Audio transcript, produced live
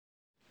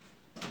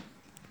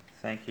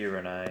Thank you,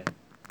 Renee.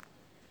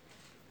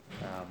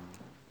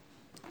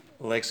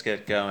 Let's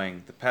get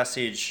going. The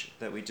passage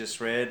that we just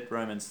read,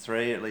 Romans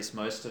 3, at least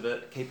most of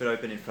it, keep it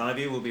open in front of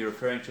you. We'll be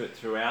referring to it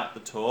throughout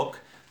the talk.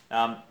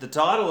 The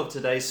title of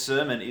today's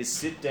sermon is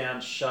Sit Down,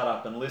 Shut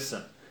Up and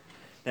Listen.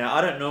 Now, I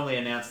don't normally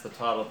announce the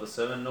title of the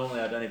sermon. Normally,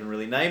 I don't even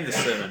really name the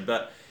sermon,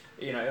 but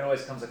it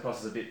always comes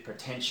across as a bit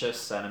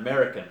pretentious and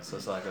American. So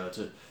it's like,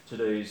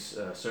 today's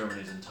sermon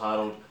is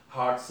entitled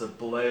Hearts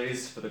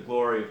Ablaze for the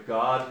Glory of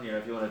God.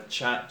 If you want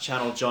to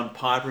channel John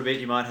Piper a bit,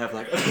 you might have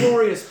like a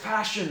glorious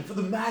passion for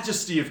the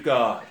majesty of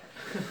God.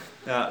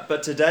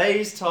 But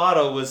today's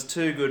title was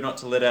too good not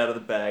to let out of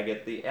the bag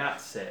at the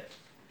outset.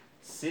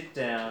 Sit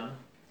down,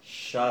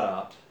 shut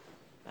up,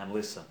 and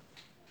listen.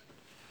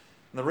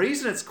 And the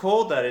reason it's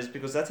called that is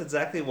because that's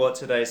exactly what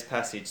today's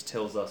passage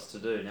tells us to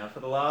do. Now, for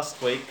the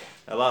last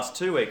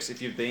 2 weeks,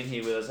 if you've been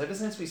here with us, ever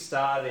since we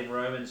started in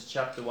Romans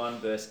chapter 1,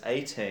 verse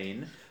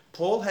 18,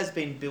 Paul has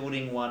been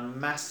building one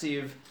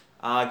massive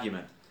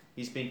argument.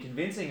 He's been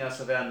convincing us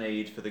of our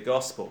need for the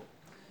gospel.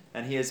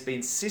 And he has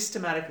been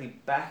systematically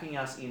backing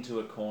us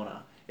into a corner.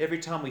 Every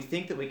time we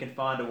think that we can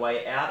find a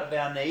way out of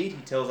our need,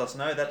 he tells us,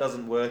 no, that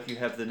doesn't work, you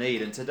have the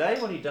need. And today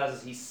what he does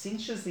is he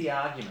cinches the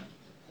argument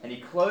and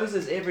he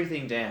closes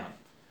everything down.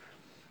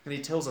 And he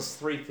tells us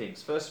three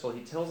things. First of all,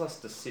 he tells us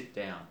to sit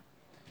down.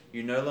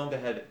 You no longer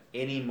have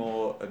any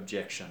more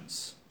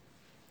objections.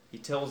 He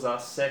tells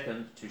us,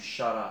 second, to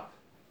shut up.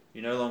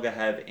 You no longer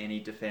have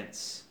any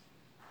defense.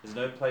 There's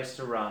no place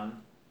to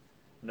run,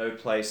 no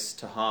place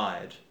to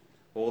hide.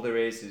 All there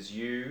is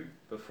you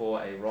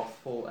before a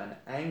wrathful and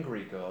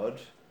angry God,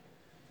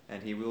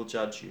 and he will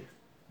judge you,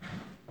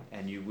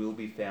 and you will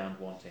be found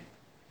wanting.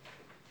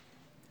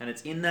 And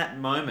it's in that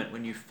moment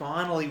when you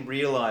finally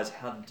realize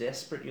how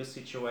desperate your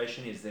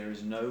situation is, there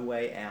is no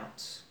way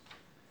out.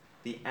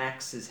 The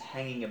axe is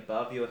hanging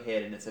above your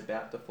head and it's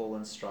about to fall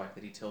and strike,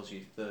 that he tells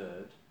you,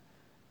 third,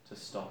 to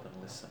stop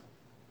and listen.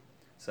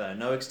 So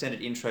no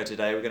extended intro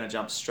today, we're going to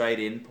jump straight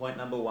in. Point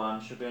number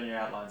 1, should be on your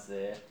outlines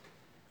there.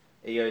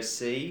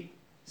 EOC,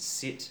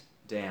 sit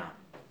down.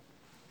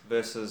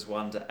 Verses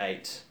 1 to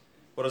 8.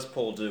 What does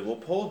Paul do? Well,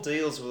 Paul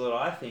deals with what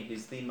I think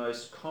is the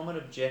most common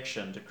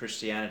objection to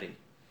Christianity.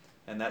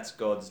 And that's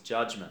God's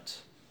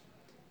judgment.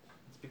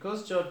 It's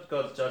because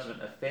God's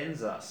judgment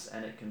offends us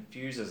and it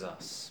confuses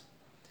us.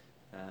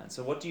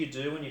 So what do you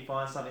do when you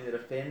find something that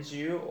offends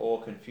you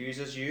or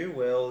confuses you?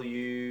 Well,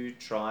 you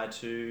try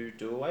to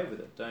do away with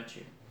it, don't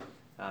you?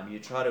 You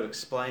try to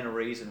explain a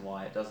reason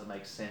why it doesn't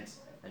make sense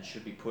and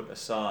should be put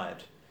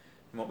aside.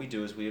 And what we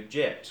do is we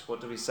object. What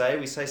do we say?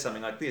 We say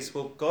something like this: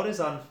 well, God is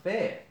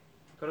unfair.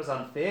 God is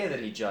unfair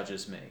that he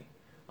judges me.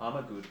 I'm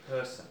a good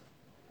person.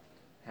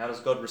 How does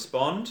God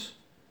respond?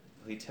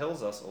 He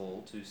tells us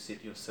all to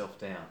sit yourself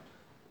down.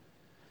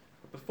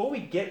 But before we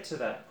get to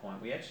that point,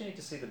 we actually need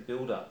to see the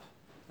build-up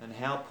and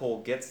how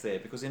Paul gets there.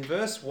 Because in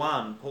verse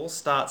 1, Paul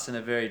starts in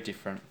a very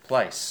different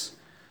place.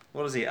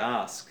 What does he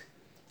ask?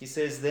 He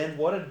says, then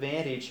what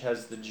advantage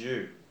has the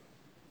Jew?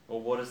 Or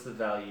what is the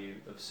value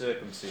of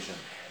circumcision?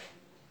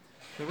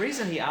 The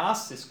reason he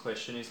asks this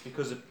question is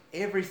because of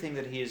everything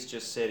that he has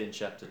just said in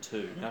chapter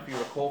 2. Now, if you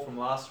recall from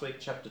last week,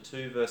 chapter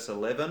 2, verse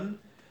 11,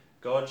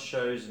 God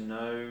shows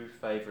no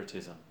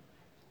favoritism.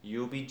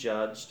 You'll be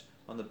judged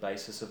on the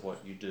basis of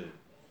what you do.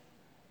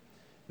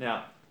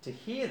 Now, to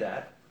hear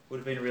that would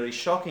have been really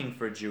shocking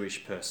for a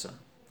Jewish person.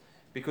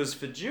 Because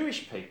for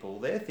Jewish people,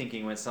 their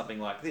thinking went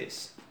something like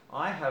this: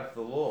 I have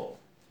the law,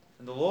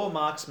 and the law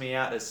marks me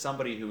out as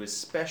somebody who is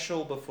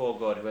special before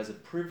God, who has a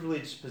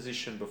privileged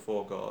position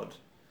before God.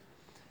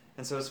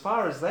 And so as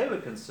far as they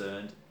were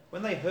concerned,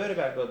 when they heard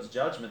about God's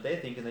judgment, they're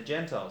thinking the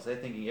Gentiles. They're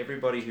thinking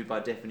everybody who by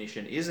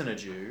definition isn't a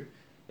Jew,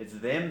 it's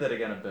them that are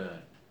going to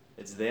burn.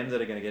 It's them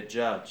that are going to get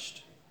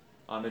judged.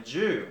 I'm a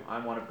Jew.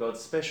 I'm one of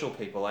God's special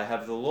people. I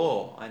have the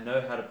law. I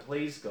know how to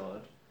please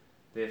God.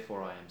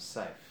 Therefore, I am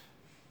safe.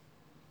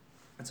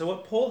 And so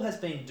what Paul has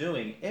been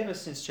doing ever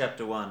since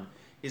chapter 1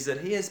 is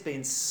that he has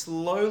been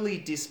slowly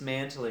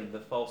dismantling the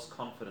false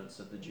confidence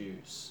of the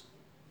Jews.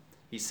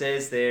 He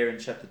says there in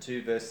chapter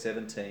 2, verse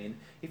 17,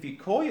 if you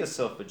call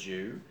yourself a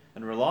Jew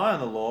and rely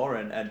on the law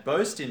and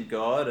boast in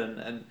God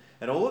and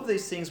all of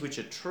these things which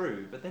are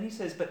true, but then he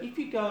says, but if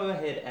you go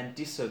ahead and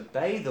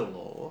disobey the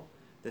law,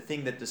 the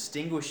thing that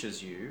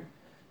distinguishes you,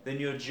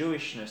 then your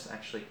Jewishness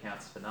actually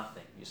counts for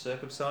nothing. You're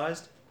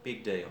circumcised?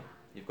 Big deal.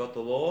 You've got the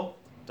law?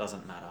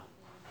 Doesn't matter.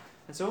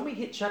 And so when we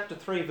hit chapter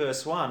 3,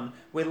 verse 1,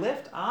 we're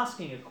left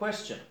asking a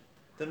question.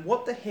 Then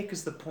what the heck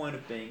is the point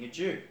of being a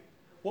Jew?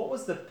 What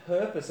was the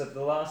purpose of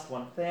the last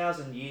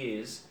 1,000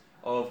 years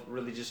of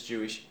religious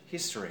Jewish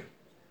history?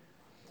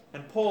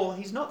 And Paul,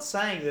 he's not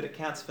saying that it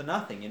counts for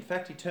nothing. In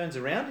fact, he turns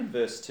around in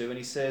verse 2 and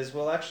he says,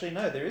 well, actually,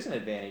 no, there is an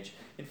advantage.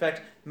 In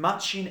fact,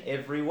 much in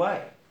every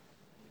way.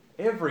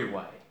 Every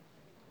way.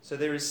 So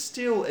there is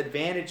still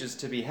advantages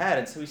to be had,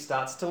 and so he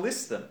starts to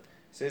list them.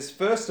 He says,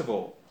 first of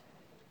all,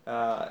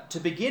 to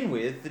begin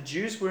with, the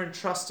Jews were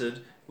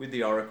entrusted with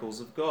the oracles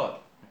of God.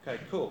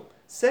 Okay, cool.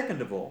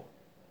 Second of all,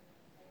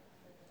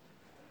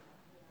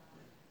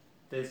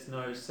 there's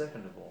no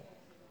second of all.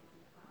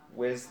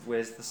 where's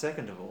the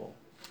second of all?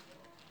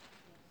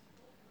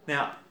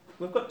 Now,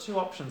 we've got two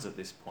options at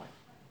this point.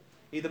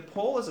 Either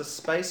Paul is a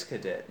space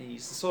cadet,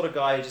 he's the sort of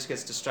guy who just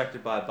gets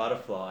distracted by a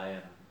butterfly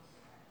and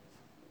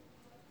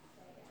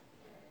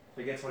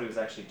forgets what he was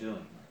actually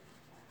doing.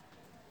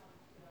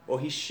 Or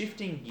he's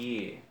shifting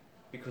gear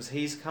because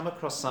he's come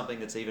across something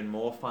that's even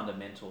more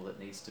fundamental that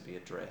needs to be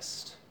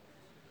addressed.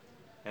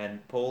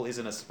 And Paul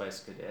isn't a space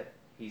cadet,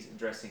 he's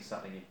addressing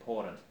something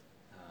important,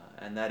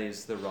 and that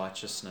is the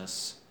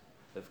righteousness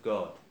of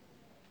God.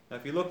 Now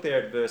if you look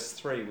there at verse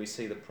 3, we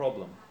see the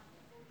problem.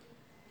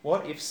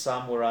 What if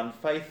some were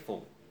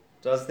unfaithful?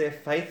 Does their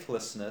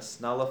faithlessness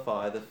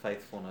nullify the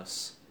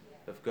faithfulness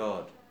of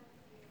God?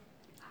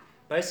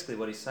 Basically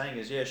what he's saying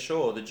is, yeah,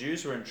 sure, the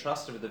Jews were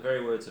entrusted with the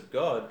very words of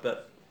God,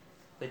 but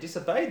they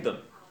disobeyed them.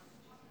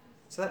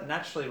 So that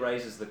naturally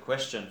raises the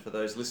question for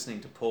those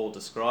listening to Paul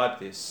describe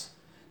this.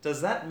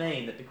 Does that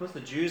mean that because the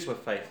Jews were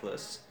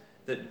faithless,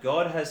 that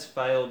God has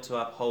failed to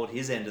uphold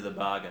his end of the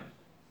bargain?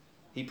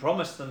 He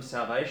promised them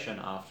salvation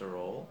after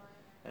all,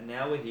 and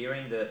now we're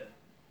hearing that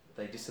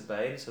they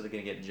disobeyed, so they're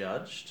going to get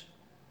judged.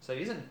 So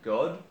isn't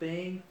God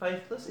being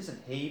faithless?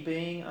 Isn't he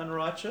being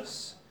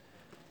unrighteous?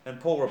 And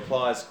Paul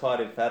replies quite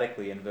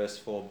emphatically in verse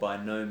 4, by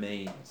no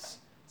means.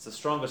 It's the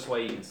strongest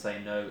way you can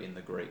say no in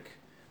the Greek.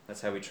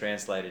 That's how we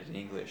translate it in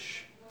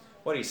English.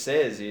 What he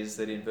says is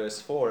that in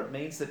verse 4, it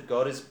means that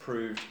God is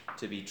proved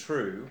to be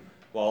true,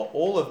 while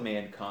all of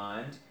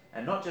mankind,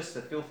 and not just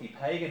the filthy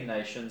pagan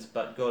nations,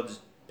 but God's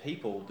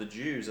people, the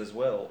Jews as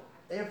well,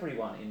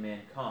 everyone in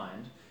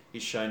mankind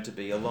is shown to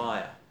be a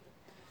liar.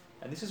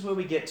 And this is where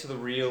we get to the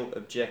real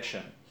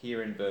objection,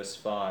 here in verse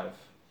 5.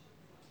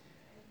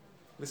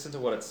 Listen to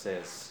what it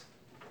says.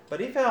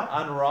 But if our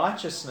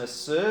unrighteousness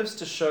serves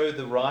to show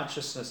the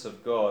righteousness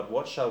of God,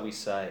 what shall we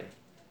say?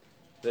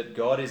 That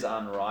God is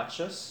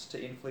unrighteous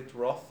to inflict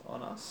wrath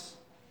on us?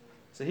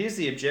 So here's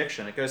the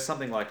objection. It goes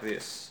something like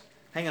this.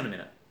 Hang on a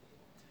minute.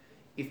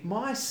 If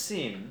my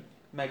sin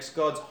makes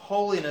God's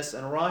holiness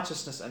and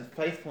righteousness and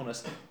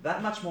faithfulness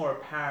that much more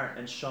apparent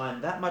and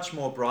shine that much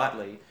more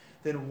brightly,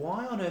 then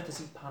why on earth is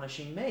he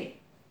punishing me?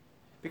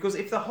 Because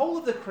if the whole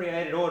of the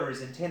created order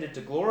is intended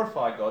to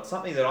glorify God,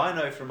 something that I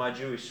know from my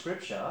Jewish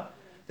scripture,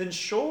 then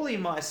surely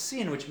my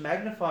sin, which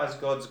magnifies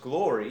God's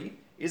glory,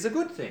 is a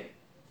good thing.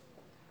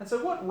 And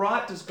so what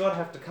right does God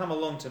have to come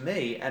along to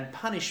me and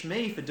punish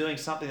me for doing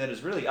something that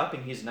is really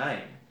upping his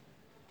name?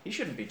 He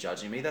shouldn't be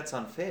judging me. That's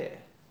unfair.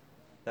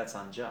 That's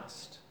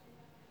unjust.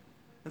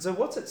 And so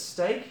what's at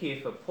stake here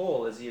for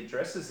Paul as he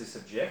addresses this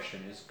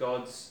objection is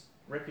God's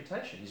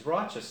reputation, his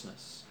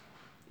righteousness.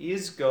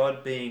 Is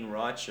God being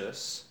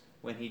righteous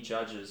when he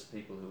judges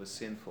people who are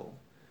sinful?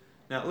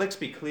 Now, let's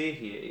be clear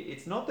here.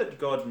 It's not that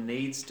God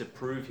needs to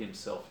prove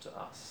himself to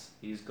us.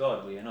 He is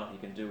God, we are not. He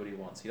can do what he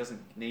wants. He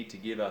doesn't need to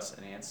give us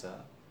an answer.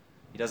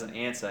 He doesn't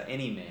answer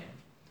any man.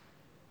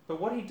 But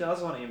what he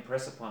does want to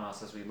impress upon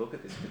us as we look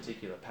at this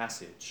particular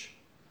passage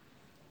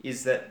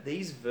is that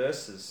these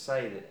verses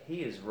say that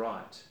he is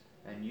right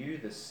and you,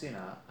 the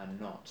sinner, are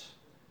not.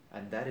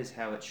 And that is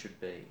how it should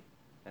be.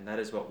 And that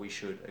is what we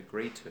should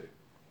agree to.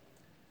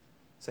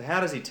 So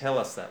how does he tell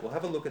us that? We'll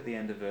have a look at the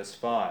end of verse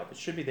 5. It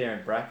should be there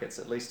in brackets,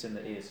 at least in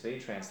the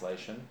ESV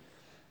translation.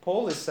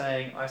 Paul is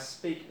saying, I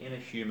speak in a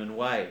human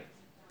way.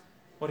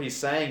 What he's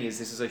saying is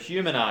this is a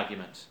human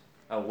argument,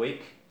 a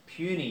weak,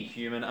 puny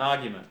human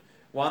argument,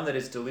 one that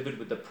is delivered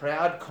with the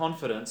proud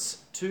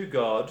confidence to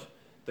God,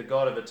 the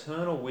God of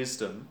eternal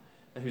wisdom,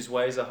 and whose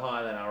ways are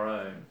higher than our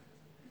own,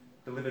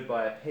 delivered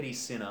by a petty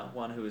sinner,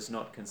 one who has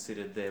not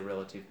considered their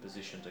relative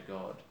position to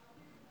God.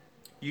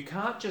 You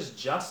can't just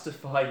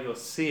justify your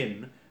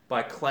sin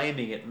by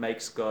claiming it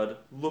makes God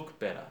look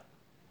better.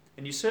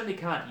 And you certainly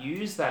can't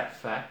use that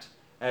fact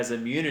as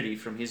immunity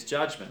from his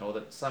judgment, or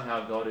that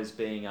somehow God is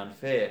being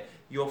unfair.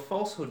 Your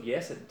falsehood,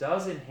 yes, it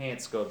does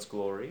enhance God's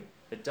glory.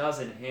 It does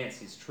enhance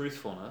his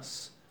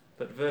truthfulness.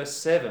 But verse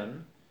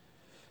 7,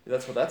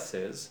 that's what that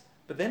says.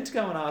 But then to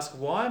go and ask,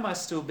 why am I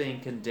still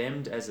being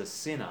condemned as a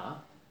sinner,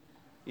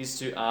 is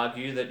to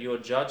argue that your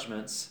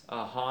judgments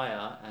are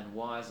higher and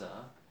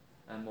wiser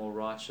and more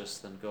righteous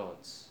than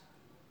God's.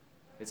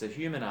 It's a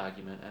human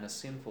argument and a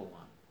sinful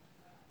one.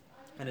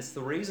 And it's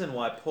the reason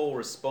why Paul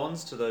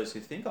responds to those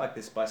who think like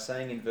this by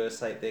saying in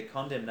verse 8, their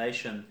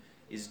condemnation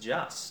is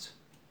just.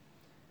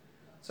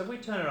 So if we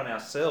turn it on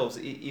ourselves,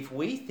 if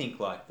we think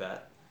like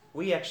that,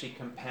 we actually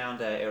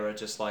compound our error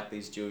just like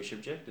these Jewish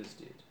objectors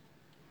did.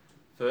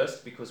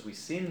 First, because we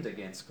sinned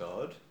against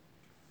God,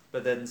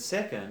 but then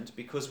second,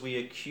 because we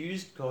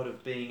accused God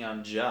of being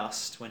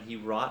unjust when he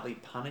rightly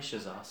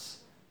punishes us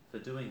for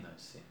doing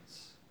those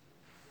sins.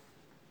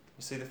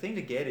 You see, the thing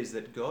to get is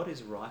that God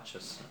is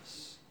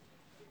righteousness.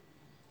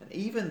 And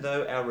even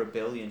though our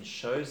rebellion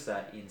shows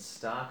that in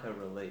starker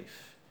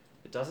relief,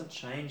 it doesn't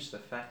change the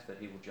fact that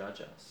he will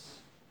judge us.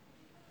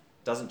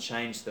 It doesn't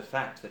change the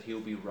fact that he'll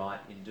be right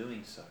in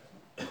doing so.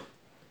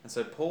 And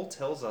so Paul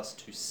tells us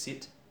to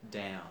sit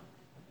down.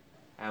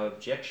 Our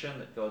objection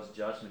that God's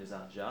judgment is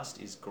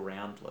unjust is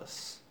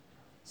groundless.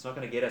 It's not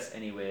going to get us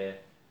anywhere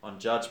on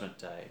Judgment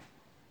Day.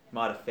 It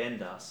might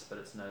offend us, but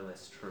it's no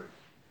less true.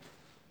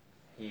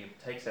 he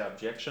takes our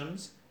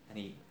objections and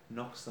he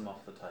knocks them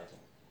off the table.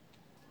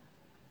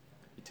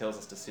 He tells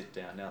us to sit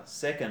down. Now,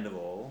 second of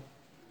all,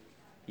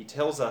 he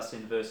tells us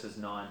in verses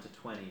 9 to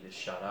 20 to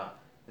shut up.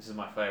 This is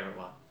my favourite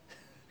one.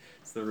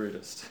 It's the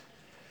rudest.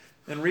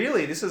 And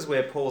really, this is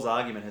where Paul's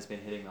argument has been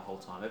hitting the whole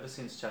time, ever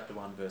since chapter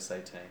 1, verse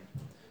 18.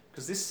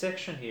 Because this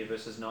section here,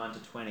 verses 9 to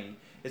 20,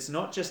 it's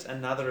not just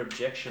another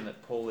objection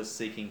that Paul is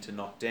seeking to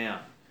knock down.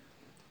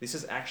 This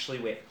is actually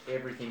where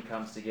everything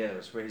comes together.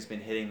 It's where he's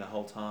been heading the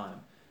whole time.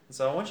 And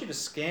so I want you to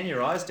scan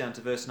your eyes down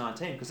to verse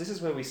 19, because this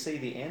is where we see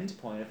the end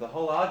point of the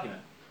whole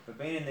argument. We've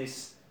been in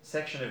this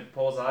section of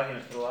Paul's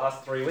argument for the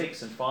last 3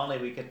 weeks, and finally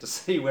we get to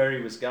see where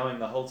he was going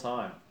the whole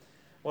time.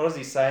 What does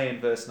he say in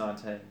verse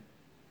 19?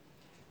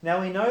 Now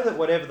we know that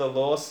whatever the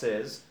law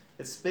says,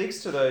 it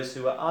speaks to those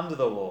who are under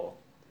the law,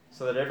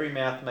 so that every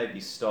mouth may be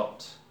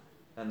stopped,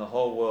 and the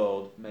whole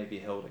world may be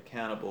held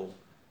accountable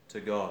to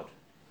God.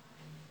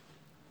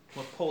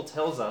 What Paul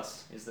tells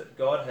us is that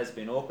God has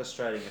been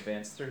orchestrating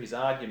events through his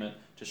argument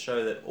to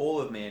show that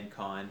all of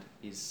mankind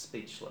is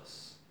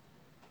speechless.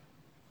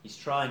 He's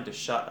trying to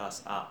shut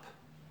us up,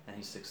 and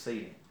he's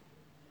succeeding.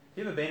 Have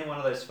you ever been in one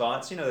of those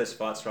fights? You know those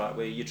fights, right,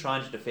 where you're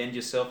trying to defend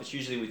yourself? It's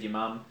usually with your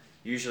mum.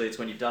 Usually it's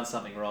when you've done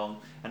something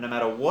wrong. And no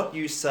matter what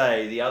you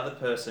say, the other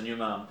person, your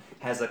mum,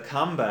 has a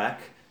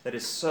comeback that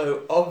is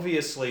so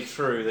obviously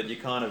true that you're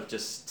kind of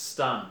just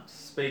stunned,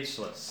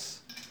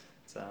 speechless.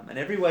 And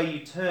every way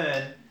you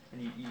turn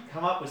and you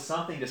come up with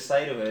something to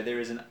say to her, there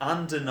is an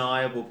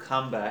undeniable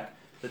comeback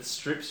that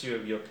strips you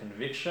of your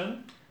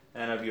conviction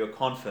and of your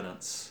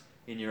confidence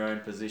in your own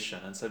position.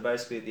 And so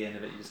basically at the end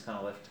of it, you're just kind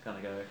of left to kind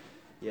of go,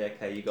 yeah,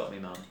 okay, you got me,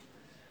 mum.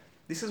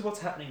 This is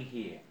what's happening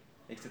here.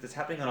 It's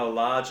happening on a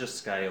larger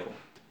scale.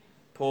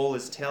 Paul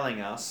is telling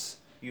us,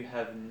 you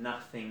have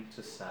nothing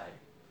to say.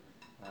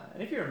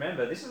 And if you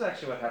remember, this is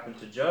actually what happened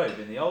to Job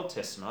in the Old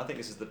Testament. I think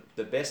this is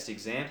the best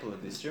example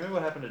of this. Do you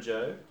remember what happened to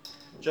Job?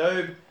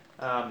 Job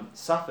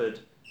suffered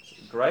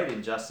great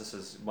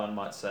injustices, one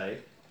might say.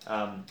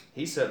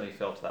 He certainly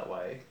felt that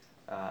way.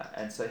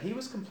 And so he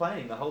was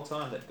complaining the whole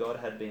time that God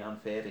had been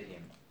unfair to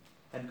him.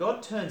 And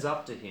God turns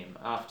up to him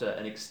after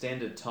an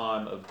extended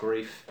time of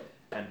grief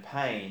and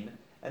pain.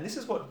 And this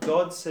is what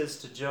God says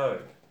to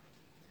Job.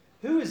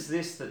 Who is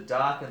this that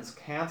darkens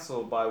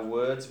counsel by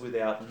words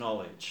without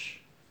knowledge?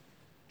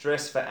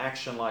 Dress for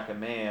action like a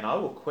man. I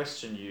will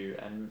question you,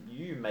 and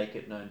you make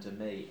it known to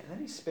me. And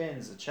then he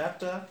spends a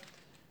chapter,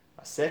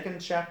 a second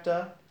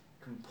chapter,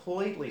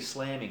 completely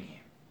slamming him.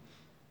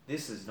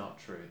 This is not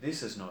true.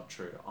 This is not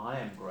true. I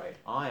am great.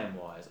 I am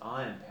wise.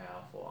 I am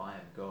powerful. I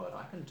am God.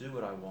 I can do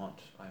what I want.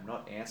 I am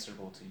not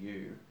answerable to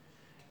you.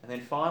 And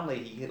then finally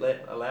he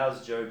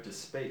allows Job to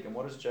speak. And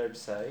what does Job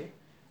say?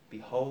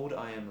 Behold,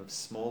 I am of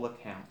small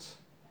account.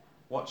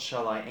 What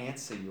shall I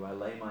answer you? I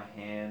lay my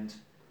hand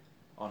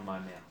on my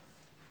mouth.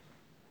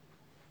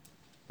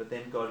 But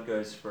then God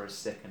goes for a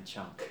second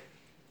chunk.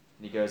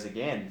 And he goes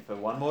again for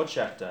one more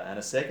chapter and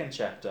a second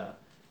chapter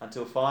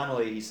until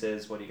finally he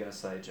says, what are you going to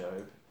say,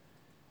 Job?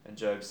 And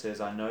Job says,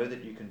 I know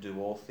that you can do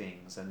all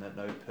things and that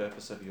no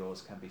purpose of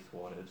yours can be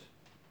thwarted.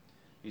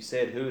 You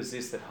said, who is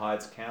this that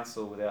hides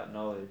counsel without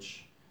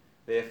knowledge?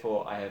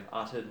 Therefore I have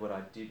uttered what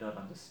I did not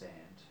understand,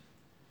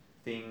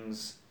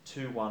 things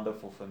too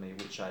wonderful for me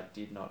which I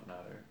did not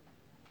know.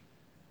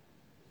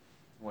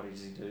 What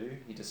does he do?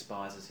 He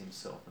despises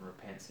himself and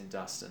repents in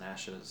dust and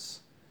ashes.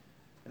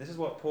 And this is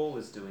what Paul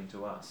is doing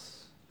to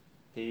us.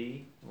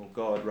 He, or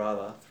God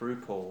rather,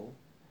 through Paul,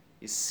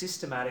 is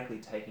systematically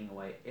taking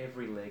away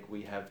every leg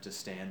we have to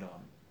stand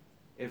on.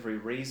 Every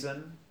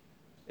reason,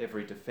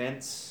 every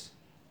defense,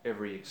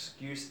 every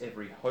excuse,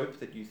 every hope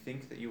that you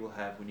think that you will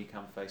have when you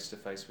come face to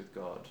face with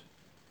God.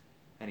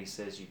 And he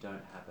says you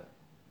don't have it.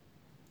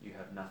 You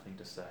have nothing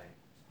to say.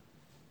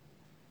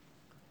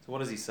 So what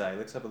does he say?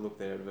 Let's have a look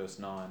there at verse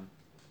 9.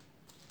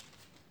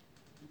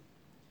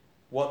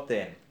 What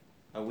then?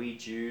 Are we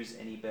Jews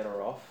any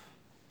better off?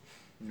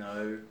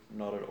 No,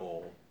 not at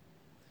all.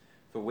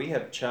 For we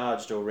have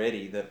charged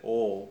already that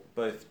all,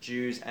 both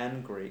Jews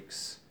and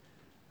Greeks,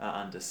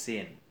 are under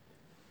sin.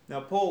 Now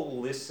Paul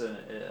will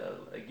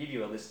give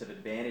you a list of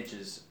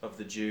advantages of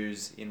the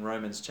Jews in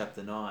Romans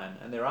chapter 9.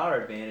 And there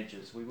are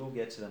advantages. We will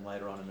get to them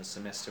later on in the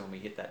semester when we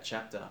hit that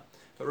chapter.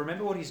 But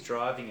remember what he's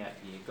driving at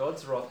here.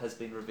 God's wrath has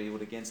been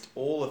revealed against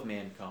all of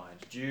mankind,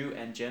 Jew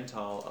and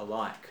Gentile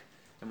alike.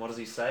 And what does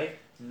he say?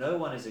 No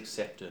one is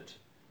accepted.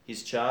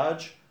 His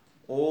charge,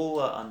 all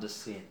are under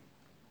sin.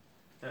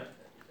 Now,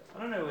 I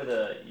don't know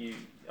whether you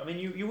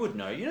would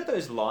know. You know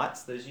those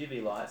lights, those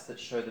UV lights that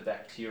show the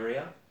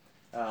bacteria?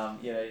 They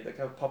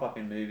kind of pop up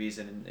in movies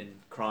and in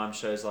crime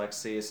shows like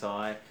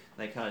CSI. And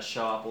they kind of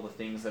show up all the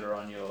things that are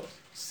on your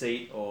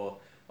seat or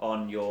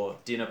on your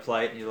dinner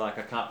plate. And you're like,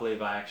 I can't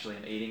believe I actually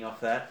am eating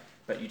off that.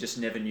 But you just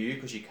never knew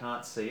because you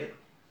can't see it.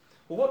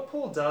 Well, what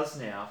Paul does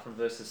now from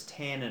verses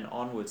 10 and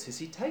onwards is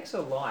he takes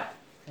a light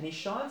and he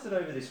shines it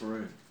over this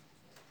room.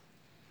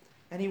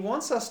 And he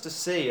wants us to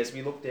see, as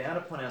we look down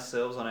upon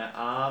ourselves on our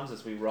arms,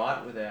 as we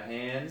write with our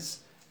hands,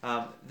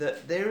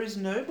 that there is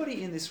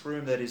nobody in this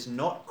room that is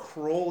not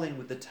crawling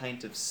with the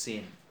taint of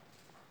sin.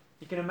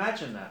 You can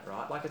imagine that,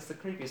 right? Like, it's the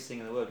creepiest thing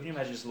in the world. Can you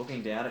imagine just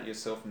looking down at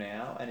yourself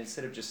now, and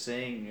instead of just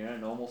seeing,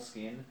 normal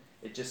skin,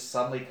 it just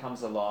suddenly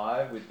comes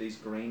alive with these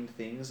green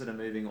things that are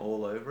moving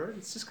all over it?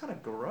 It's just kind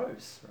of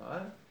gross,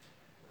 right?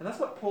 And that's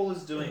what Paul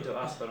is doing to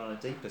us, but on a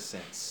deeper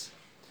sense.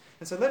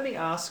 And so let me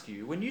ask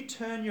you, when you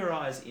turn your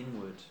eyes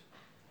inward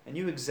and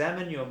you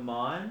examine your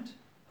mind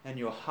and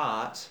your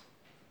heart,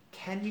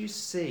 can you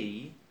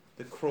see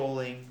the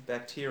crawling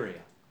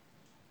bacteria?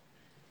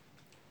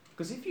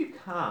 Because if you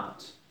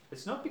can't,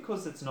 it's not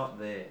because it's not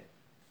there.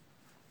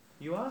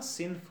 You are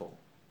sinful.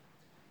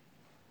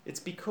 It's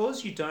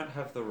because you don't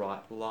have the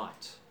right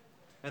light.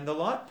 And the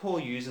light Paul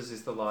uses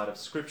is the light of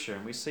Scripture,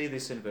 and we see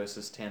this in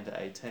verses 10 to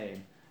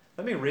 18.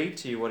 Let me read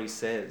to you what he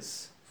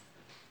says.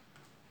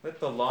 Let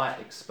the light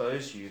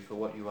expose you for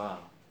what you are.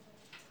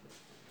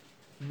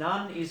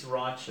 None is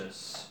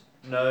righteous,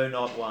 no,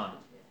 not one.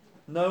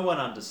 No one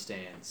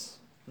understands.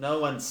 No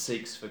one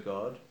seeks for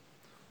God.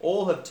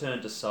 All have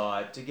turned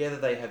aside. Together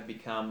they have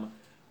become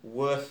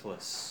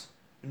worthless.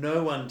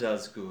 No one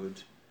does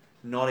good,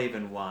 not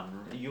even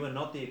one. You are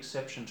not the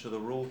exception to the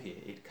rule here.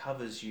 It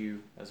covers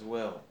you as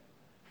well.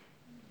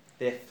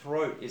 Their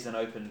throat is an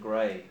open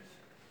grave.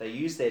 They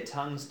use their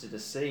tongues to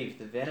deceive.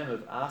 The venom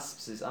of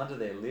asps is under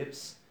their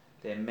lips.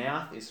 Their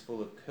mouth is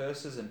full of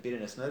curses and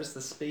bitterness. Notice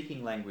the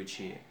speaking language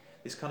here.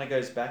 This kind of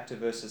goes back to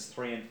verses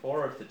 3 and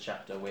 4 of the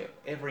chapter, where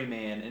every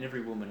man and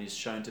every woman is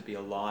shown to be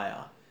a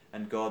liar,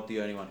 and God the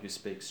only one who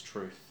speaks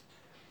truth.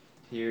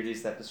 Here it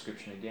is, that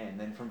description again.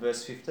 Then from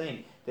verse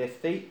 15, their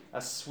feet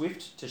are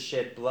swift to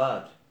shed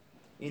blood.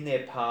 In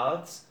their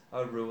paths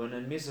are ruin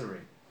and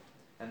misery,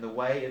 and the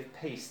way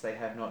of peace they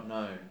have not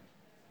known.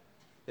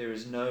 There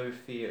is no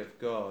fear of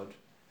God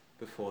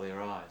before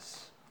their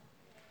eyes.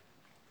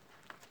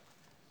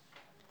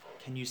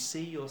 Can you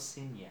see your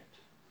sin yet?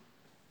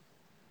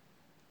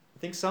 I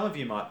think some of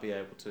you might be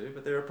able to,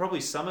 but there are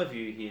probably some of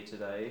you here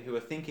today who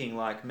are thinking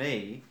like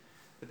me,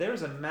 that there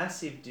is a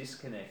massive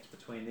disconnect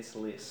between this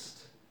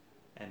list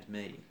and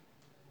me.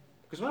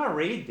 Because when I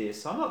read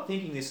this, I'm not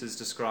thinking this is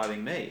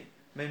describing me.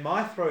 I mean,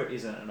 my throat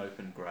isn't an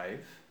open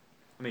grave.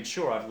 I mean,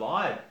 sure, I've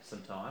lied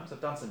sometimes,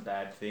 I've done some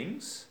bad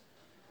things,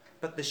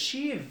 but the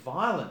sheer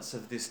violence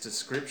of this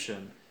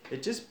description,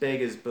 it just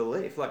beggars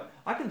belief. Like,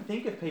 I can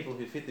think of people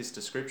who fit this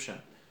description.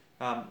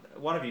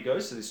 One of you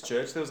goes to this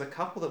church. There was a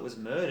couple that was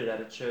murdered at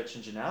a church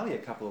in Janali a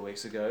couple of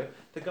weeks ago.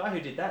 The guy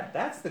who did that,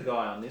 that's the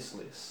guy on this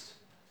list.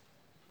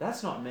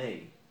 That's not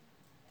me.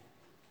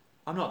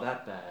 I'm not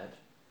that bad,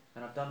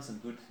 and I've done some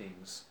good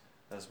things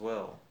as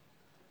well.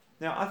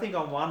 Now, I think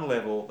on one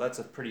level, that's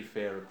a pretty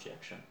fair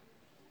objection,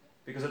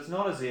 because it's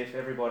not as if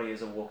everybody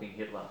is a walking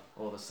Hitler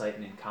or the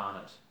Satan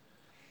incarnate.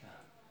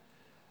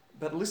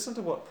 But listen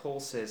to what Paul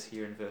says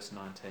here in verse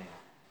 19.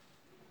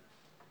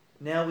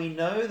 Now we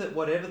know that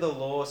whatever the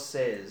law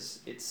says,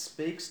 it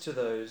speaks to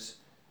those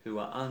who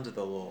are under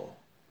the law.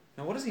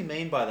 Now what does he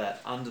mean by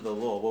that, under the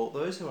law? Well,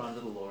 those who are under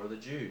the law are the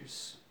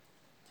Jews.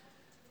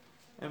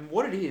 And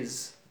what it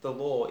is, the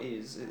law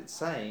is, it's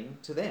saying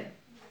to them.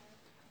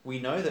 We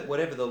know that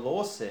whatever the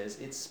law says,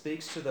 it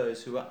speaks to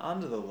those who are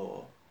under the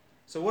law.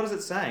 So what is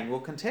it saying? Well,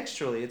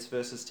 contextually, it's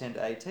verses 10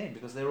 to 18,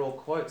 because they're all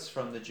quotes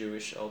from the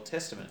Jewish Old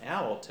Testament,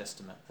 our Old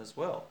Testament as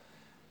well.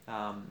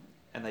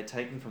 And they're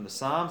taken from the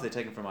Psalms, they're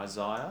taken from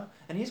Isaiah.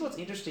 And here's what's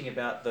interesting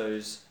about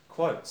those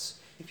quotes.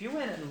 If you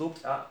went and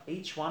looked up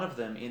each one of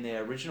them in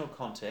their original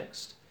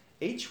context,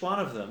 each one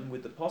of them,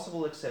 with the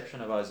possible exception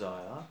of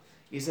Isaiah,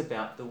 is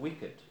about the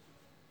wicked.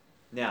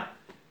 Now,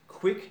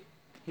 quick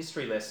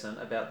history lesson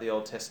about the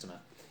Old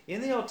Testament.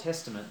 In the Old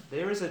Testament,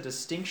 there is a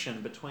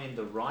distinction between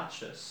the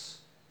righteous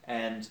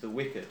and the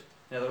wicked.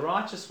 Now, the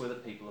righteous were the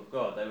people of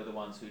God. They were the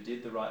ones who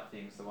did the right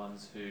things, the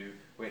ones who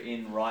were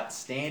in right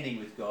standing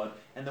with God.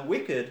 And the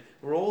wicked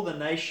were all the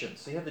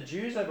nations. So you have the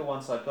Jews over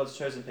one side, God's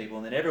chosen people,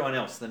 and then everyone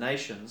else, the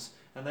nations,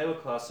 and they were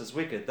classed as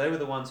wicked. They were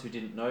the ones who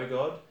didn't know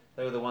God.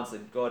 They were the ones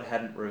that God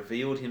hadn't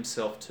revealed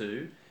himself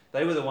to.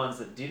 They were the ones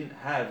that didn't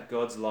have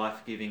God's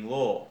life-giving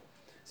law.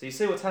 So you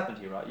see what's happened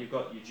here, right? You've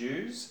got your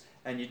Jews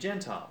and your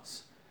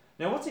Gentiles.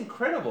 Now, what's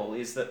incredible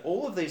is that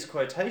all of these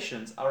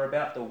quotations are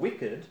about the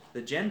wicked,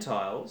 the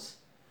Gentiles.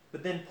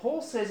 But then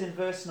Paul says in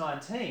verse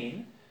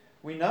 19,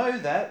 we know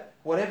that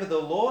whatever the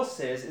law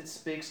says, it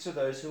speaks to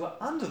those who are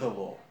under the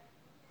law.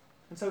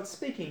 And so it's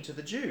speaking to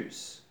the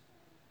Jews.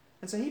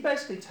 And so he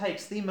basically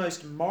takes the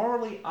most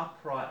morally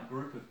upright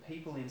group of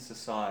people in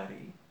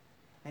society,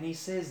 and he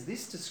says,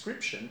 this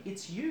description,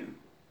 it's you.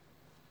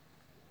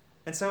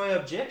 And so our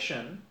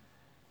objection,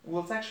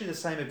 well, it's actually the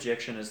same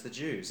objection as the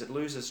Jews. It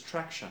loses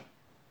traction.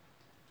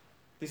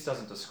 This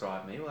doesn't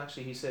describe me. Well,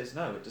 actually, he says,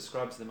 no, it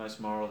describes the most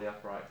morally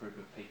upright group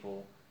of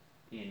people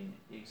in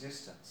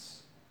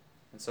existence.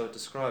 And so it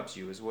describes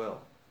you as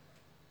well.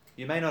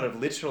 You may not have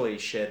literally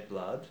shed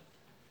blood,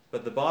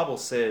 but the Bible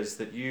says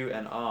that you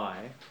and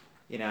I,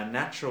 in our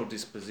natural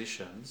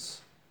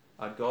dispositions,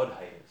 are God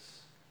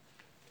haters.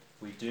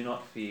 We do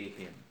not fear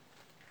him.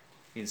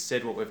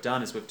 Instead, what we've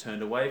done is we've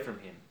turned away from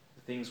him.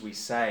 The things we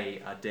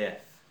say are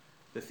death.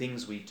 The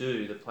things we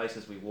do, the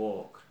places we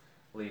walk,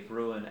 leave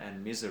ruin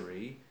and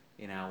misery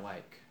in our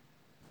wake.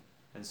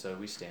 and so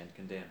we stand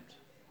condemned.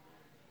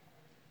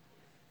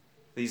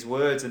 These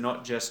words are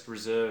not just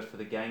reserved for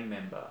the gang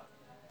member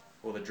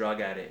or the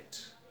drug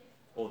addict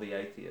or the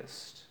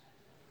atheist.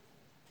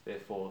 They're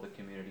for the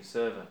community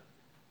servant,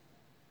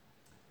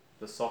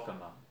 the soccer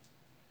mum,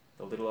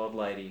 the little old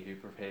lady who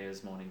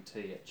prepares morning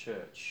tea at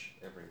church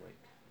every week.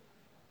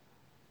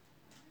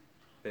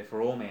 They're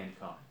for all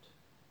mankind.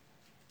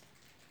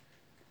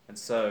 And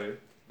so,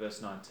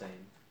 verse 19,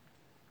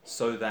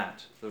 so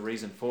that, the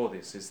reason for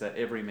this is that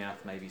every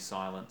mouth may be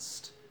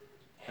silenced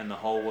and the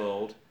whole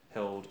world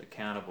held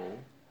accountable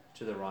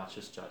to the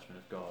righteous judgment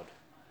of God.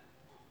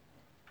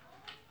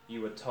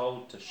 You were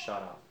told to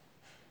shut up.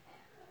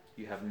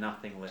 You have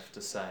nothing left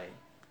to say.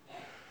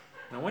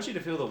 And I want you to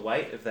feel the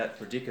weight of that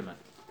predicament.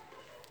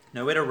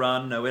 Nowhere to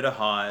run, nowhere to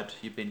hide.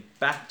 You've been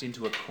backed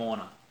into a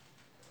corner.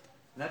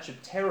 And that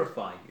should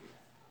terrify you.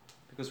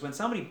 Because when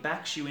somebody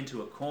backs you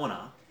into a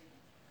corner,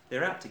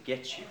 they're out to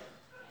get you.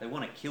 They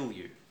want to kill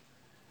you.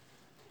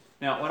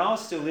 Now, when I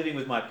was still living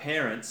with my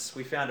parents,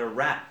 we found a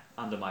rat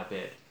under my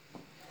bed.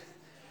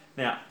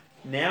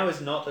 Now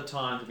is not the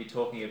time to be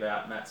talking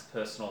about Matt's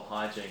personal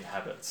hygiene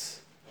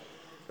habits.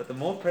 But the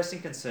more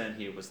pressing concern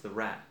here was the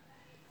rat.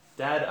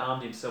 Dad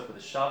armed himself with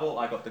a shovel,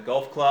 I got the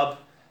golf club,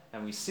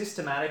 and we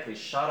systematically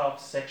shut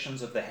off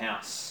sections of the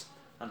house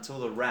until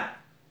the rat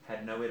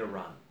had nowhere to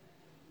run.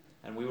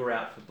 And we were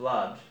out for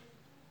blood,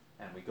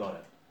 and we got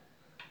it.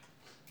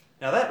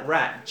 Now that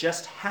rat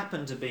just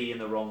happened to be in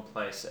the wrong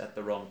place at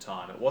the wrong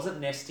time. It wasn't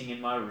nesting in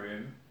my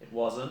room. It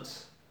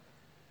wasn't.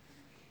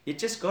 It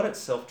just got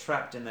itself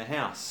trapped in the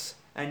house.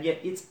 And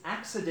yet its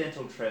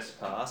accidental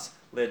trespass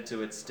led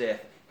to its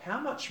death. How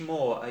much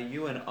more are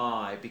you and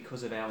I,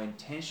 because of our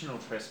intentional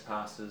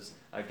trespasses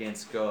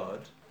against God,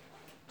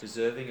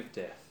 deserving of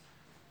death?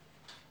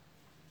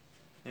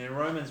 And in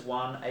Romans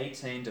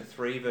 1:18 to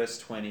 3 verse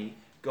 20,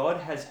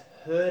 God has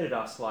herded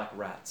us like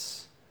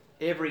rats.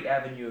 Every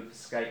avenue of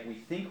escape we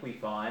think we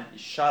find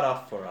is shut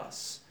off for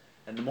us.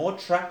 And the more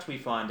trapped we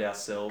find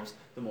ourselves,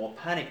 the more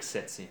panic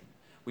sets in.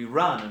 We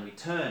run and we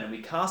turn and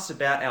we cast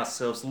about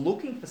ourselves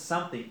looking for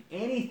something,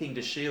 anything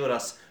to shield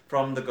us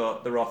from the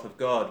wrath of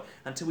God,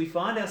 until we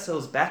find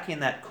ourselves back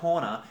in that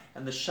corner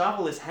and the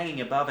shovel is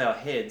hanging above our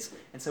heads,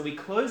 and so we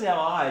close our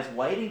eyes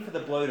waiting for the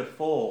blow to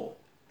fall.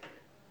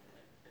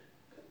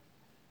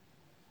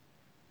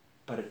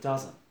 But it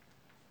doesn't.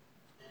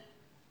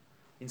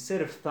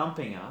 Instead of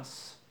thumping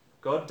us,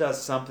 God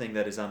does something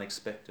that is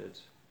unexpected.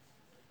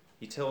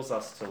 He tells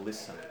us to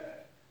listen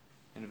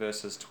in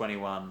verses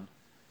 21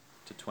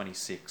 to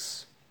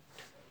 26.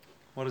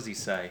 What does he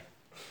say?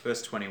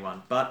 Verse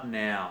 21, but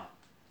now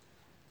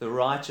the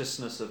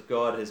righteousness of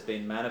God has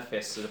been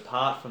manifested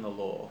apart from the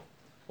law,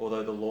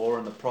 although the law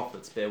and the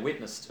prophets bear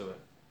witness to it.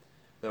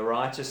 The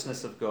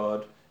righteousness of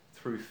God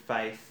through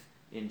faith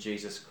in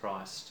Jesus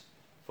Christ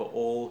for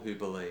all who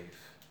believe.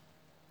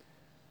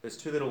 There's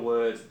two little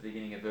words at the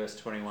beginning of verse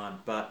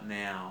 21, but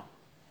now.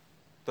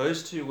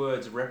 Those two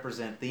words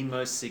represent the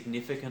most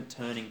significant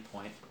turning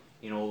point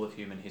in all of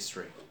human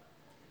history.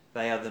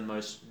 They are the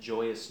most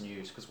joyous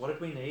news, because what did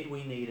we need?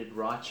 We needed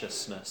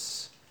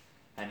righteousness.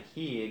 And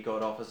here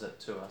God offers it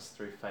to us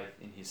through faith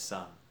in his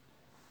Son.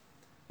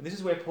 And this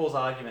is where Paul's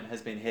argument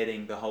has been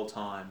heading the whole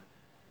time.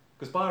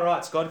 Because by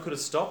rights, God could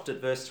have stopped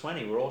at verse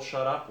 20. We're all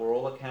shut up, we're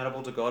all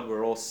accountable to God,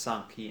 we're all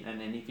sunk.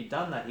 And if he'd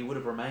done that, he would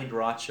have remained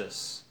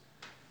righteous.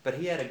 But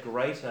he had a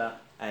greater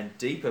and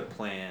deeper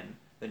plan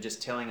than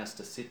just telling us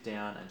to sit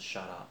down and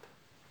shut up.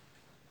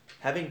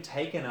 Having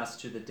taken us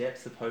to the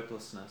depths of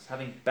hopelessness,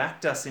 having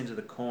backed us into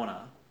the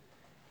corner,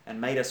 and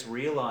made us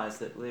realize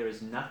that there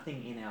is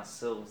nothing in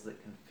ourselves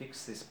that can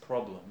fix this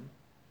problem,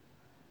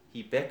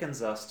 he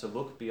beckons us to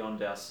look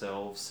beyond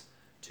ourselves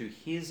to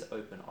his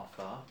open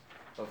offer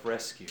of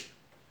rescue.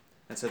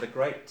 And so the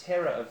great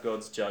terror of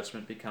God's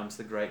judgment becomes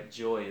the great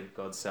joy of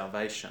God's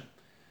salvation.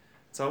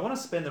 So I want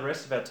to spend the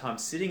rest of our time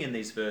sitting in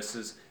these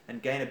verses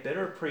and gain a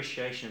better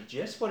appreciation of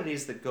just what it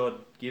is that God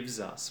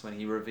gives us when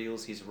he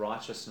reveals his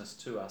righteousness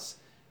to us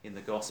in the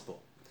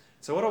gospel.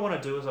 So what I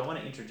want to do is I want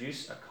to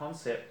introduce a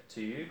concept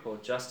to you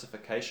called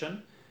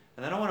justification,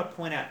 and then I want to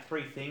point out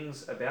three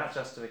things about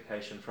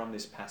justification from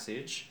this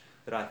passage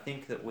that I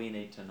think that we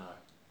need to know.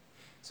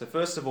 So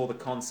first of all, the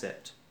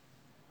concept.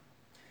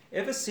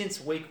 Ever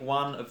since week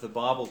 1 of the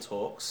Bible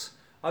Talks,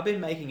 I've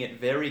been making it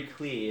very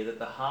clear that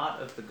the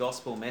heart of the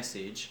gospel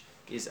message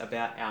is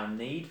about our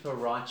need for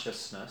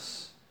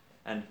righteousness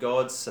and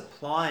God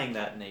supplying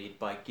that need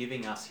by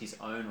giving us his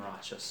own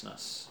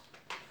righteousness.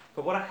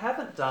 But what I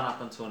haven't done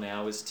up until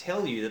now is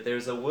tell you that there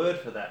is a word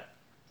for that,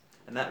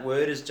 and that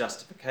word is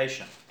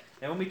justification.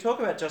 Now when we talk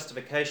about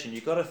justification,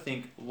 you've got to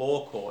think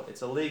law court.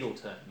 It's a legal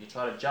term. You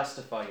try to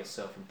justify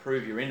yourself and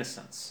prove your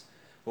innocence.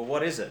 Well,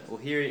 what is it? Well,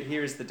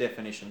 here is the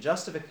definition.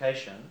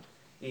 Justification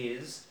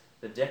is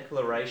the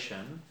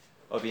declaration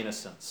of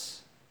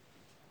innocence.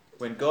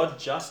 When God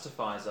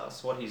justifies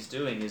us, what he's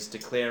doing is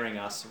declaring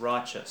us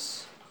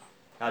righteous.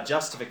 Our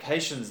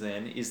justifications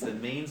then is the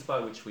means by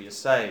which we are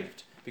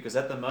saved, because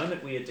at the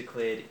moment we are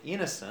declared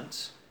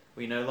innocent,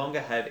 we no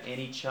longer have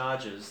any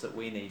charges that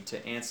we need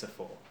to answer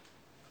for.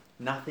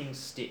 Nothing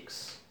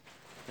sticks.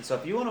 And so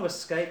if you want to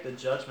escape the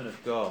judgment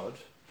of God,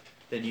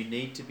 then you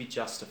need to be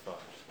justified.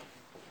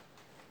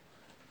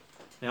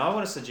 Now I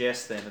want to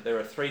suggest then that there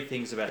are three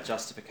things about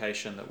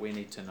justification that we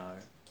need to know.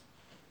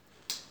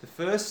 The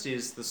first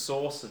is the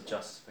source of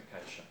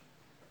justification.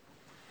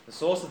 The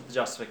source of the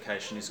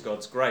justification is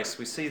God's grace.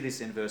 We see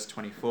this in verse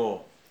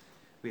 24.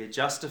 We are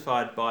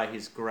justified by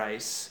his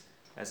grace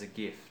as a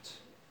gift.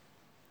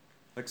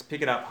 Let's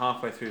pick it up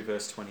halfway through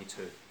verse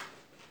 22.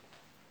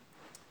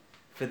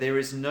 For there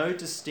is no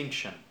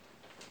distinction,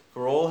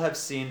 for all have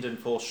sinned and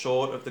fall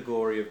short of the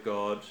glory of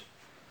God,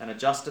 and are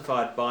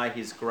justified by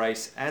his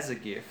grace as a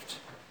gift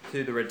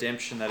through the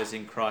redemption that is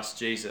in Christ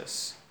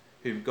Jesus,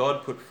 whom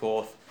God put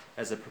forth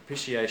as a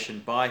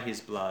propitiation by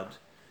his blood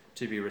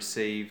to be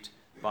received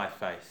by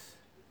faith.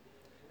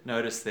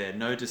 Notice there,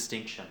 no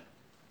distinction.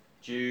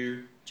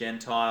 Jew,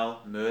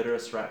 Gentile,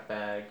 murderous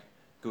ratbag,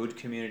 good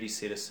community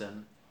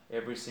citizen,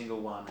 every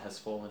single one has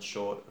fallen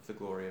short of the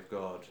glory of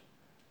God.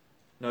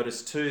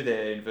 Notice too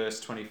there in verse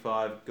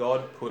 25,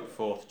 God put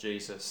forth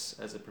Jesus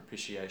as a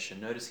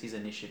propitiation. Notice his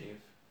initiative.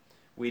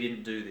 We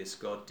didn't do this,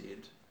 God did.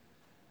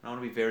 And I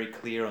want to be very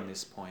clear on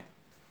this point.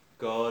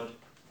 God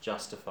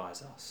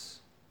justifies us.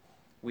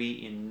 We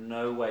in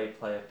no way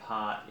play a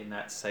part in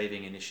that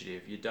saving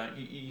initiative. You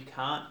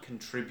can't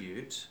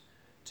contribute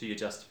to your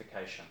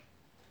justification.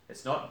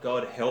 It's not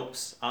God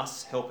helps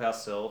us help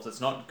ourselves.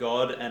 It's not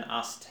God and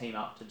us team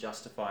up to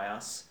justify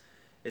us.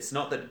 It's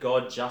not that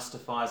God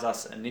justifies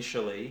us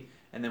initially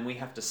and then we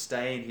have to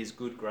stay in his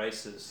good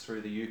graces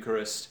through the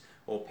Eucharist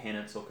or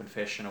penance or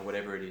confession or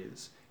whatever it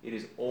is. It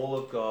is all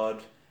of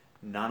God,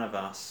 none of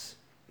us.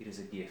 It is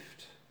a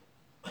gift.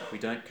 We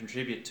don't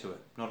contribute to it.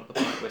 Not at the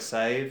point we're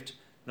saved,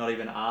 not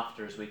even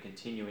after as we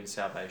continue in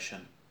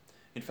salvation.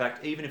 In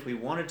fact, even if we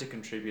wanted to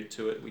contribute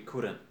to it, we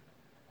couldn't.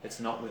 It's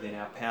not within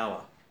our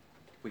power.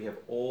 We have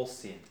all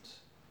sinned,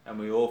 and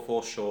we all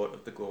fall short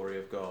of the glory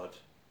of God.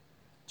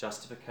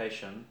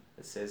 Justification,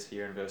 it says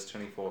here in verse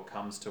 24,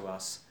 comes to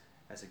us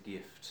as a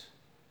gift.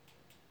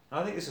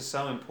 And I think this is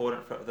so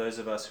important for those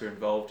of us who are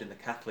involved in the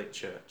Catholic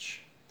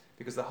Church,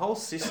 because the whole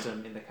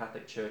system in the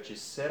Catholic Church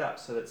is set up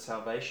so that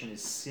salvation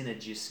is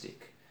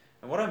synergistic.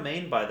 And what I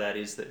mean by that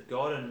is that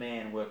God and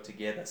man work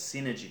together,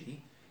 synergy,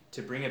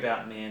 to bring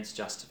about man's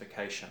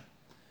justification.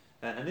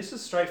 And this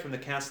is straight from the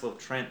Council of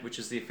Trent, which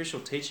is the official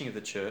teaching of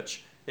the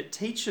Church. It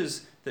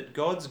teaches that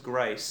God's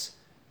grace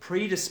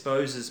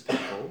predisposes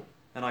people,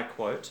 and I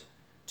quote,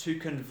 to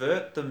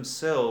convert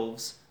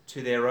themselves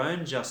to their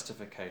own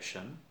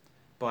justification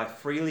by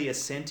freely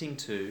assenting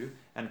to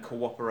and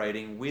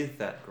cooperating with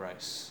that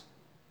grace.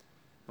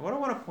 And what I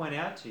want to point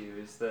out to you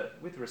is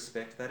that, with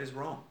respect, that is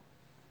wrong.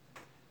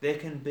 There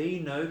can be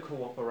no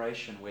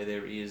cooperation where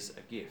there is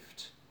a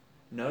gift,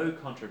 no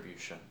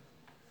contribution.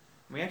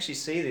 We actually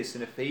see this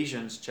in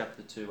Ephesians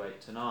chapter 2,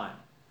 8-9.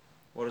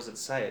 What does it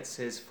say? It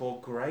says, "For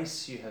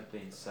grace you have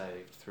been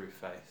saved through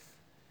faith.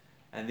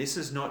 And this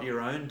is not your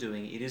own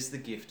doing, it is the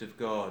gift of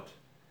God,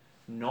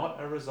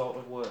 not a result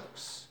of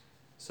works,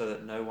 so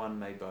that no one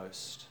may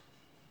boast."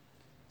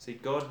 See,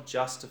 God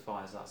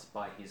justifies us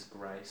by his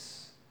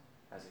grace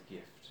as a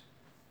gift.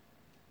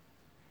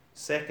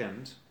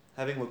 Second,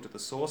 having looked at the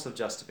source of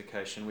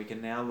justification, we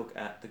can now look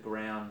at the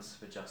grounds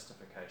for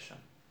justification.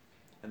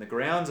 And the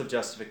grounds of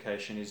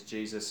justification is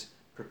Jesus'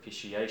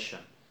 propitiation.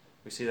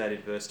 We see that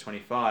in verse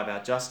 25.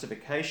 Our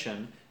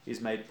justification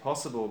is made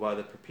possible by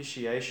the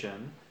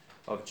propitiation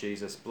of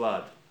Jesus'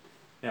 blood.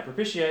 Now,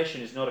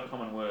 propitiation is not a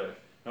common word.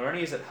 Not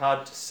only is it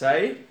hard to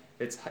say,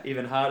 it's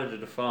even harder to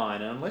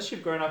define. And unless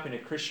you've grown up in a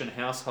Christian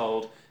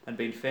household and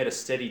been fed a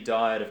steady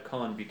diet of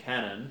Colin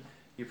Buchanan,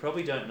 you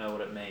probably don't know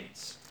what it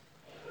means.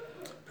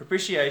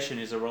 Propitiation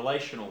is a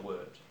relational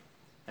word,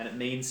 and it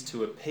means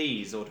to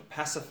appease or to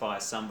pacify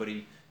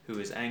somebody who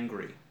is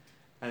angry.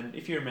 And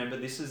if you remember,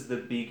 this is the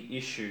big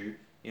issue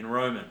in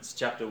Romans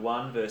chapter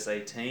 1, verse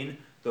 18.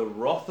 The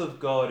wrath of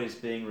God is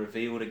being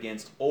revealed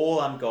against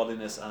all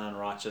ungodliness and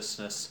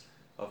unrighteousness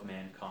of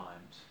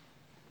mankind.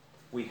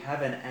 We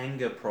have an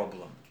anger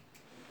problem,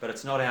 but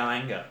it's not our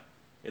anger.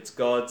 It's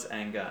God's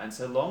anger. And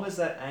so long as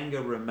that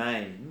anger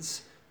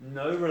remains,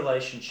 no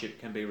relationship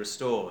can be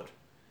restored.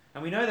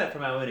 And we know that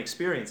from our own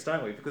experience,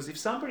 don't we? Because if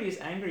somebody is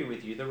angry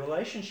with you, the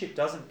relationship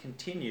doesn't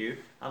continue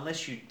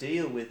unless you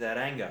deal with that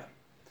anger.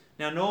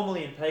 Now,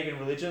 normally in pagan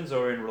religions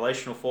or in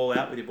relational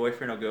fallout with your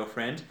boyfriend or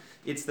girlfriend,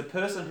 it's the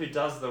person who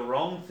does the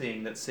wrong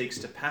thing that seeks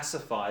to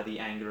pacify the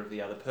anger of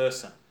the other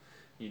person.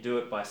 You do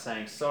it by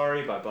saying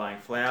sorry, by buying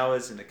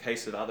flowers. In the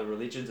case of other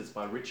religions, it's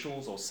by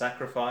rituals or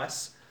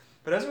sacrifice.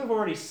 But as we've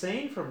already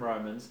seen from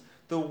Romans,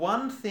 the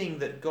one thing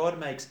that God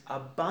makes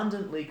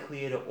abundantly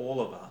clear to all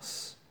of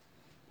us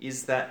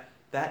is that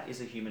that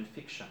is a human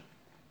fiction.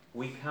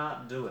 We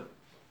can't do it.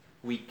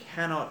 We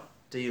cannot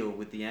deal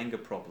with the anger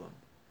problem.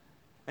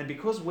 And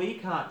because we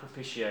can't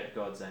propitiate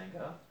God's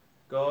anger,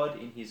 God,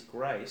 in his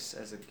grace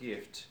as a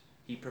gift,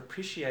 he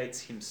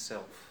propitiates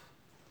himself.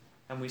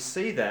 And we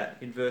see that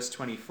in verse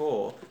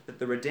 24, that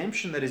the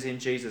redemption that is in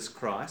Jesus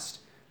Christ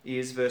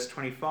is, verse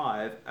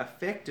 25,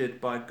 affected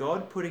by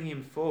God putting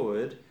him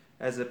forward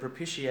as a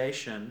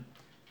propitiation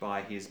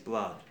by his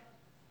blood.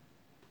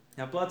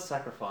 Now, blood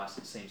sacrifice,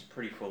 it seems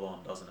pretty full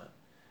on, doesn't it?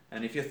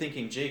 And if you're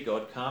thinking, gee,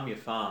 God, calm your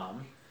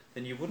farm,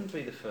 then you wouldn't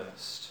be the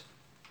first.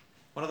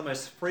 One of the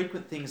most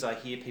frequent things I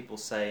hear people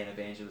say in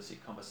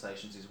evangelistic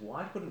conversations is,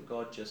 why couldn't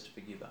God just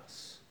forgive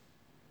us?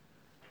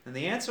 And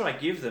the answer I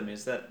give them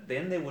is that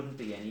then there wouldn't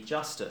be any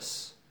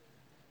justice.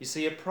 You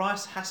see, a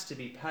price has to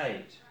be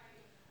paid.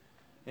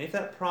 And if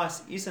that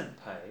price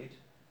isn't paid,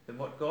 then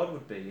what God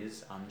would be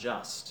is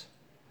unjust.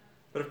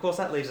 But of course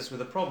that leaves us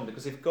with a problem,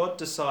 because if God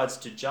decides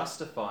to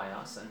justify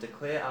us and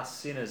declare us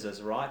sinners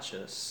as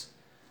righteous,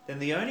 then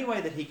the only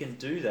way that he can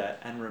do that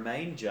and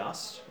remain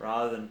just,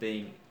 rather than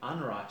being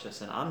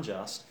unrighteous and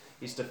unjust,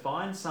 is to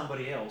find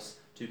somebody else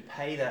to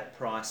pay that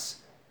price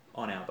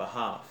on our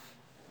behalf.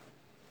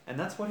 And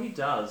that's what he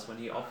does when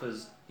he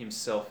offers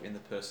himself in the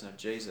person of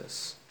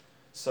Jesus.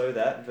 So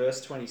that,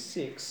 verse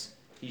 26,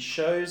 he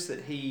shows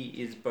that he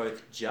is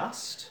both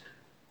just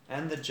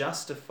and the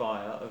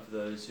justifier of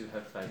those who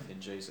have faith in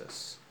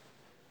Jesus.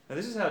 Now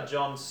this is how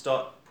John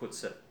Stott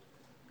puts it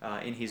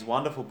in his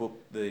wonderful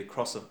book, The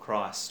Cross of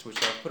Christ,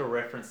 which I've put a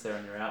reference there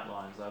in your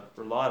outlines. I've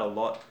relied a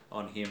lot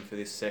on him for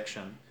this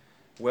section.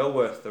 Well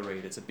worth the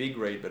read. It's a big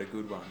read, but a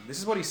good one. This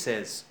is what he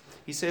says.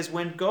 He says,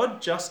 when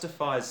God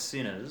justifies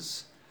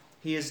sinners,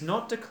 he is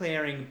not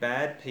declaring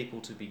bad people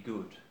to be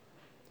good,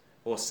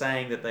 or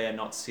saying that they are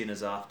not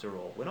sinners after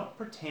all. We're not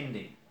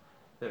pretending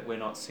that we're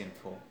not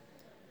sinful.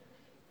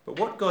 But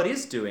what God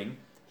is doing,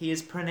 he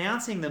is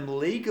pronouncing them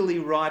legally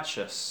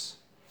righteous,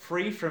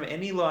 free from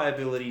any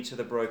liability to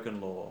the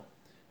broken law,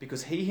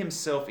 because he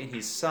himself in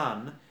his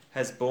Son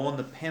has borne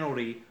the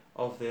penalty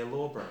of their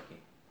law breaking.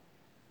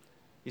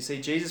 You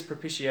see, Jesus'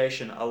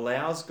 propitiation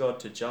allows God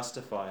to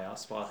justify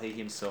us while he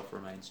himself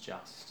remains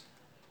just.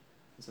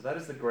 And so that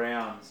is the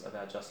grounds of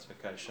our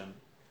justification.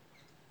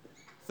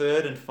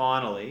 Third and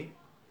finally,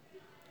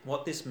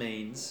 what this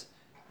means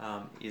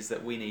is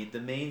that we need the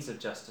means of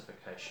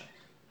justification.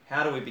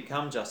 How do we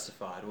become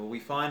justified? Well, we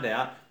find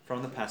out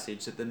from the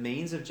passage that the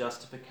means of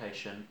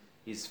justification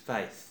is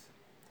faith.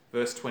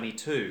 Verse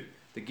 22,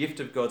 the gift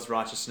of God's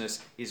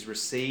righteousness is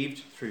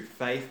received through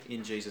faith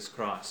in Jesus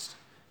Christ.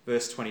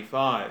 Verse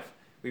 25,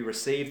 we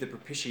receive the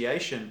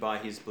propitiation by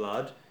his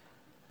blood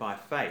by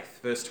faith.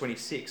 Verse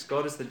 26,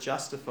 God is the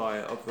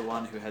justifier of the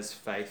one who has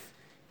faith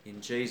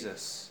in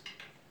Jesus.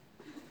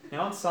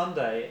 Now on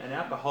Sunday, an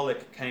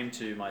alcoholic came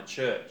to my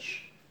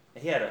church.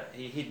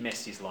 He'd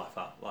messed his life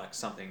up like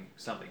something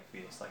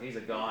fierce. Like, he's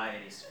a guy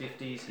in his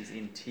 50s, he's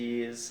in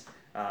tears,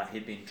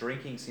 he'd been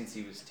drinking since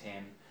he was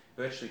 10,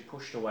 virtually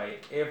pushed away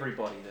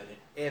everybody that had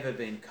ever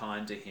been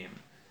kind to him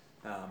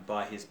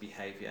by his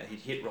behaviour. He'd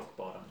hit rock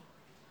bottom.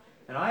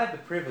 And I had the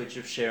privilege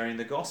of sharing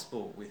the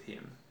gospel with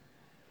him.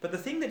 But the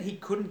thing that he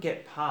couldn't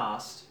get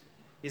past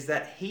is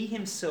that he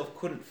himself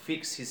couldn't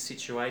fix his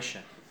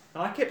situation.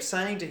 And I kept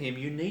saying to him,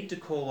 you need to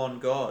call on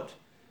God.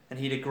 And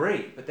he'd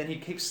agree, but then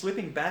he'd keep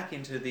slipping back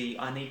into the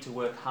I need to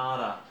work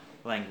harder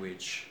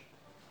language.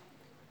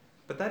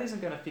 But that isn't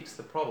going to fix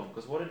the problem,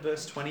 because what did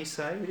verse 20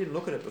 say? We didn't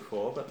look at it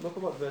before, but look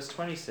at what verse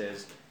 20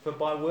 says. For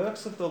by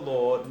works of the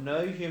law,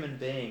 no human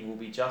being will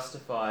be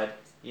justified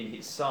in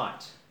his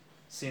sight,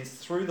 since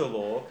through the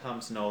law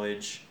comes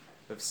knowledge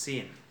of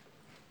sin.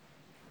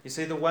 You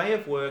see, the way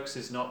of works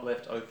is not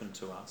left open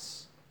to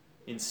us.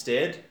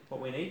 Instead,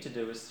 what we need to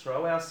do is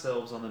throw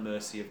ourselves on the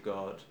mercy of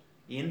God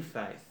in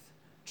faith,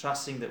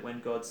 trusting that when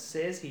God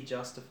says he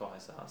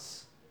justifies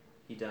us,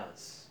 he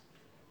does.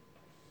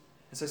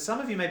 And so some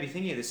of you may be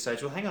thinking at this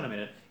stage, well, hang on a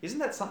minute, isn't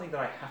that something that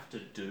I have to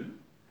do?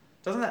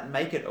 Doesn't that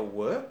make it a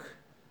work?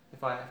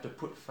 If I have to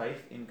put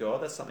faith in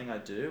God, that's something I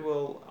do?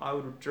 Well, I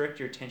would direct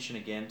your attention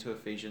again to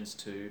Ephesians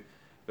 2,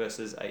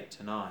 verses 8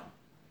 to 9.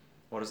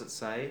 What does it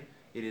say?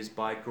 It is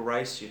by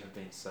grace you have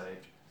been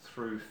saved,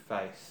 through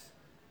faith.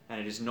 And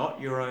it is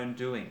not your own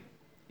doing.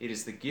 It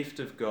is the gift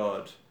of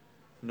God,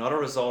 not a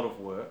result of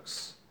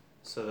works,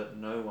 so that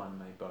no one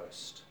may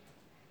boast.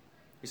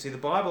 You see, the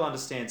Bible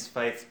understands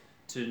faith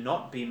to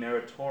not be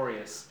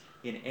meritorious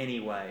in any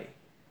way.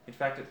 In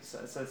fact,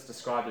 it's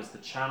described as the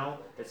channel,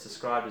 it's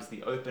described as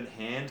the open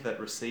hand that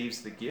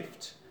receives the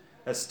gift.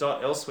 As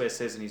Stott elsewhere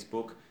says in his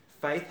book,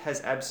 faith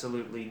has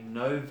absolutely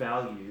no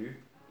value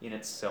in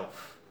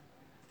itself.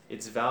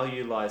 Its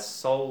value lies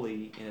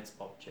solely in its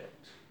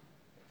object.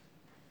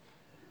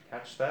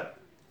 Catch that?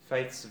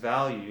 Faith's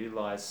value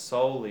lies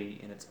solely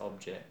in its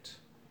object.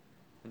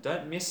 And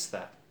don't miss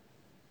that.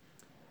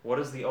 What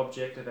is the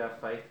object of our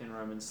faith in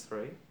Romans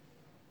 3?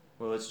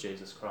 Well, it's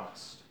Jesus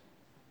Christ.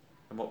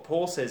 And what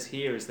Paul says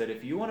here is that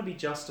if you want to be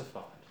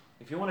justified,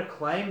 if you want to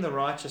claim the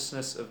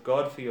righteousness of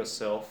God for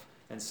yourself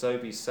and so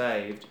be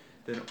saved,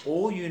 then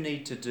all you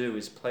need to do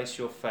is place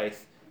your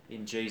faith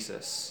in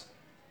Jesus,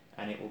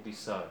 and it will be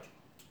so.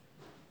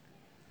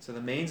 So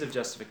the means of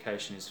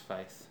justification is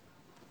faith.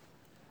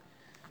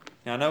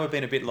 Now, I know we've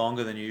been a bit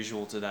longer than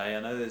usual today. I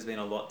know there's been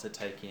a lot to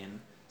take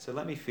in. So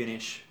let me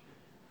finish.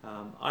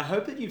 I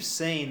hope that you've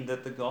seen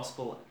that the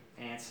gospel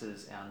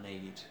answers our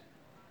need.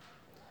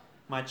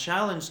 My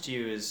challenge to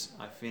you as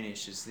I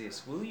finish is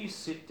this. Will you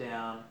sit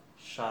down,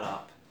 shut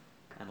up,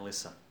 and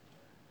listen?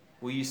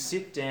 Will you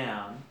sit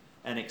down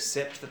and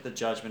accept that the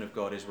judgment of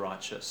God is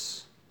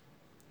righteous?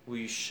 Will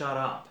you shut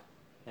up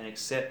and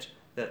accept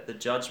that the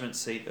judgment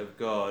seat of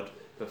God,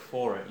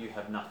 before it, you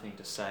have nothing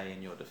to say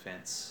in your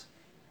defence?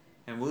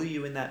 And will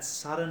you, in that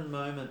sudden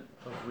moment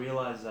of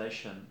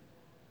realisation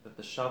that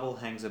the shovel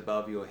hangs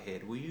above your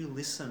head, will you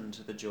listen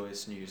to the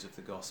joyous news of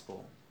the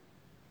gospel?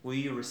 Will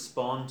you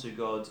respond to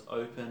God's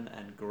open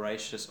and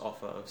gracious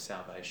offer of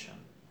salvation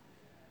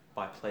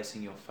by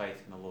placing your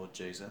faith in the Lord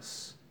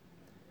Jesus?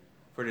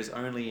 For it is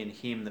only in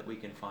him that we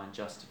can find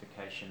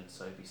justification and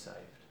so be saved.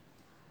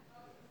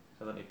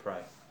 So let me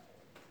pray.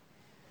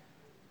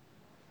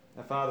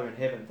 Our Father in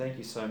heaven, thank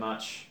you so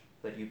much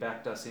that you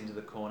backed us into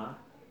the corner,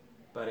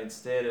 but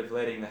instead of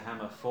letting the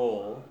hammer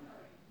fall,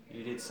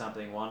 you did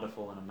something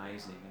wonderful and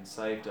amazing and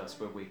saved us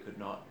where we could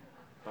not,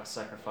 by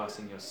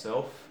sacrificing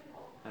yourself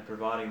and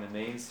providing the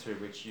means through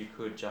which you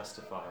could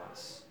justify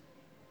us.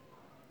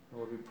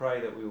 Lord, we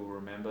pray that we will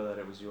remember that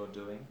it was your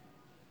doing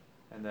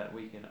and that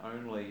we can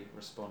only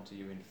respond to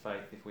you in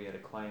faith if we are to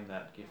claim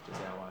that gift as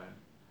our own.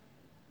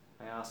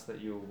 I ask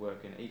that you will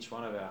work in each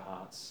one of our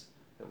hearts,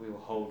 that we will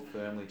hold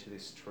firmly to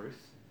this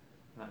truth,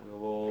 and that we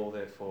will all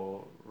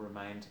therefore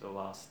remain to the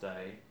last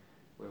day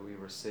where we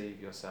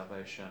receive your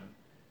salvation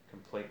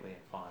completely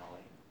and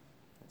finally.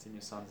 It's in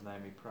your Son's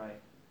name we pray.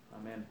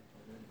 Amen.